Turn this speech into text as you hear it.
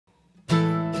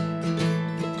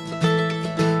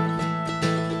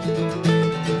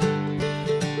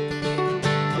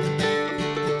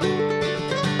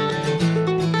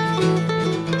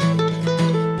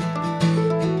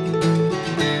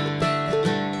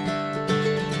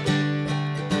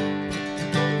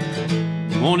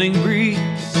Morning breeze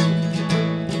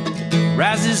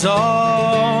rises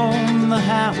on the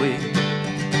highway,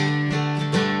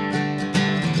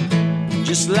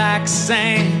 just like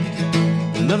sand,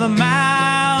 another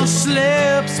mile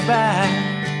slips by.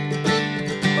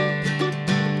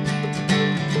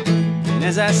 And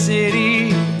as I sit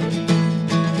here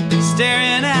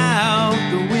staring out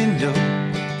the window,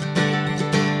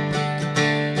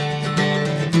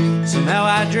 somehow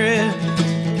I drift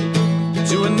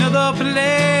to another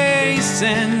place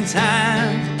and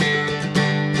time.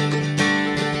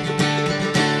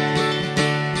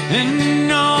 And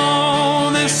no,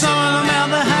 there's something about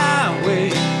the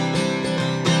highway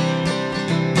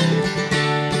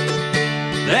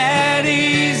that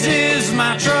eases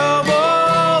my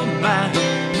troubled mind.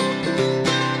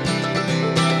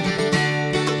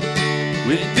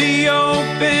 With the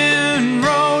open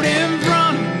road in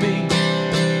front of me,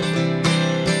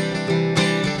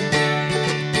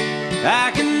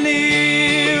 I can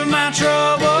leave my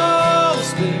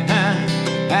troubles behind.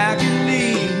 I can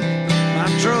leave my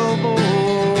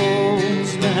troubles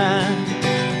behind.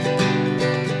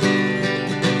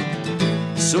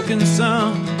 Soaking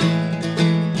sun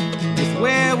with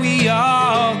where we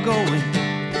are going,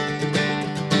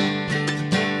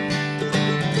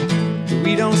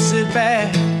 we don't sit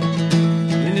back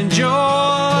and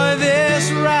enjoy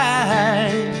this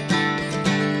ride.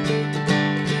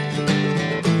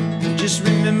 Just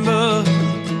remember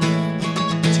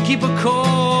to keep a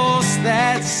course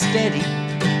that's steady,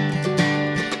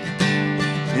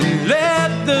 and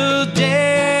let the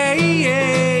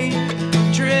day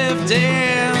drift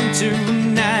into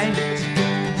night.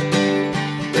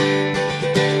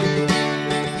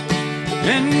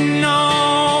 And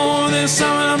no, there's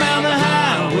something about the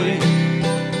highway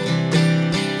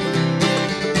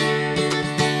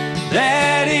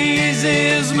that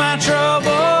eases my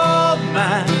troubled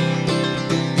mind.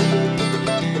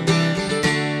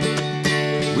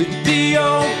 With the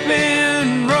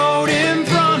open road in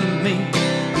front of me,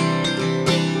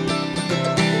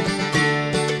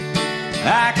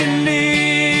 I can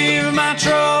leave my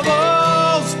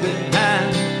troubles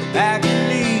behind. I can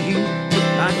leave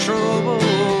my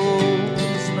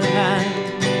troubles behind.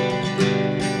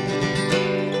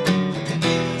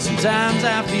 Sometimes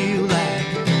I feel like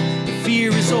the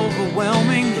fear is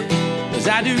overwhelming, as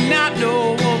I do not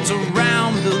know what's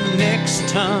around the next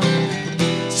turn.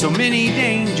 So many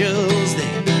dangers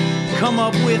that come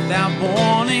up without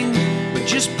warning, but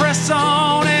just press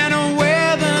on and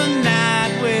away the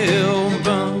night will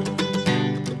burn,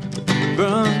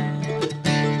 burn,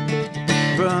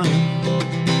 burn.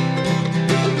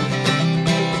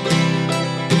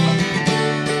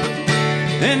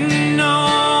 And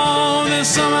no, there's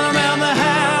something about the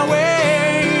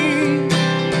highway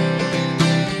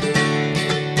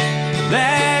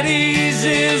that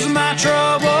eases my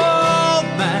trouble.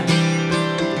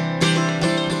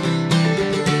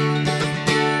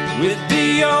 With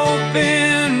the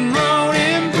open road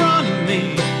in front of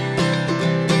me,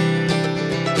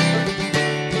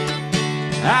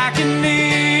 I can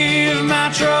leave my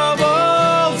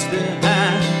troubles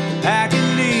behind. I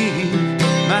can leave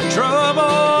my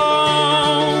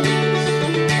troubles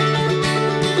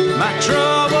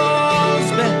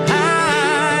behind.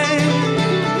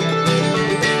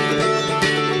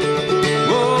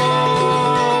 Whoa.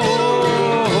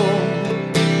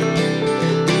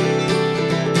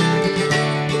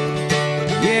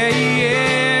 Yeah,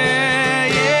 yeah,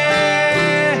 yeah.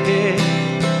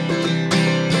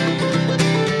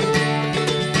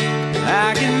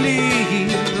 I can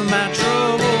leave my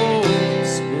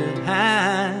troubles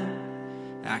behind.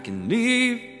 I can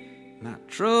leave my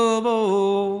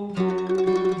troubles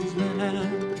behind.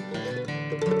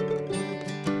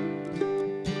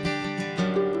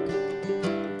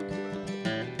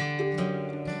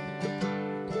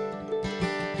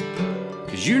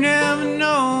 'Cause you never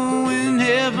know when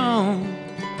heaven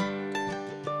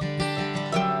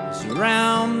is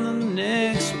around the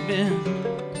next bend.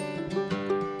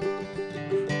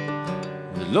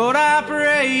 But Lord, I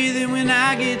pray that when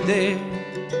I get there,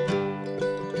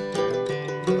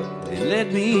 they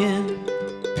let me in.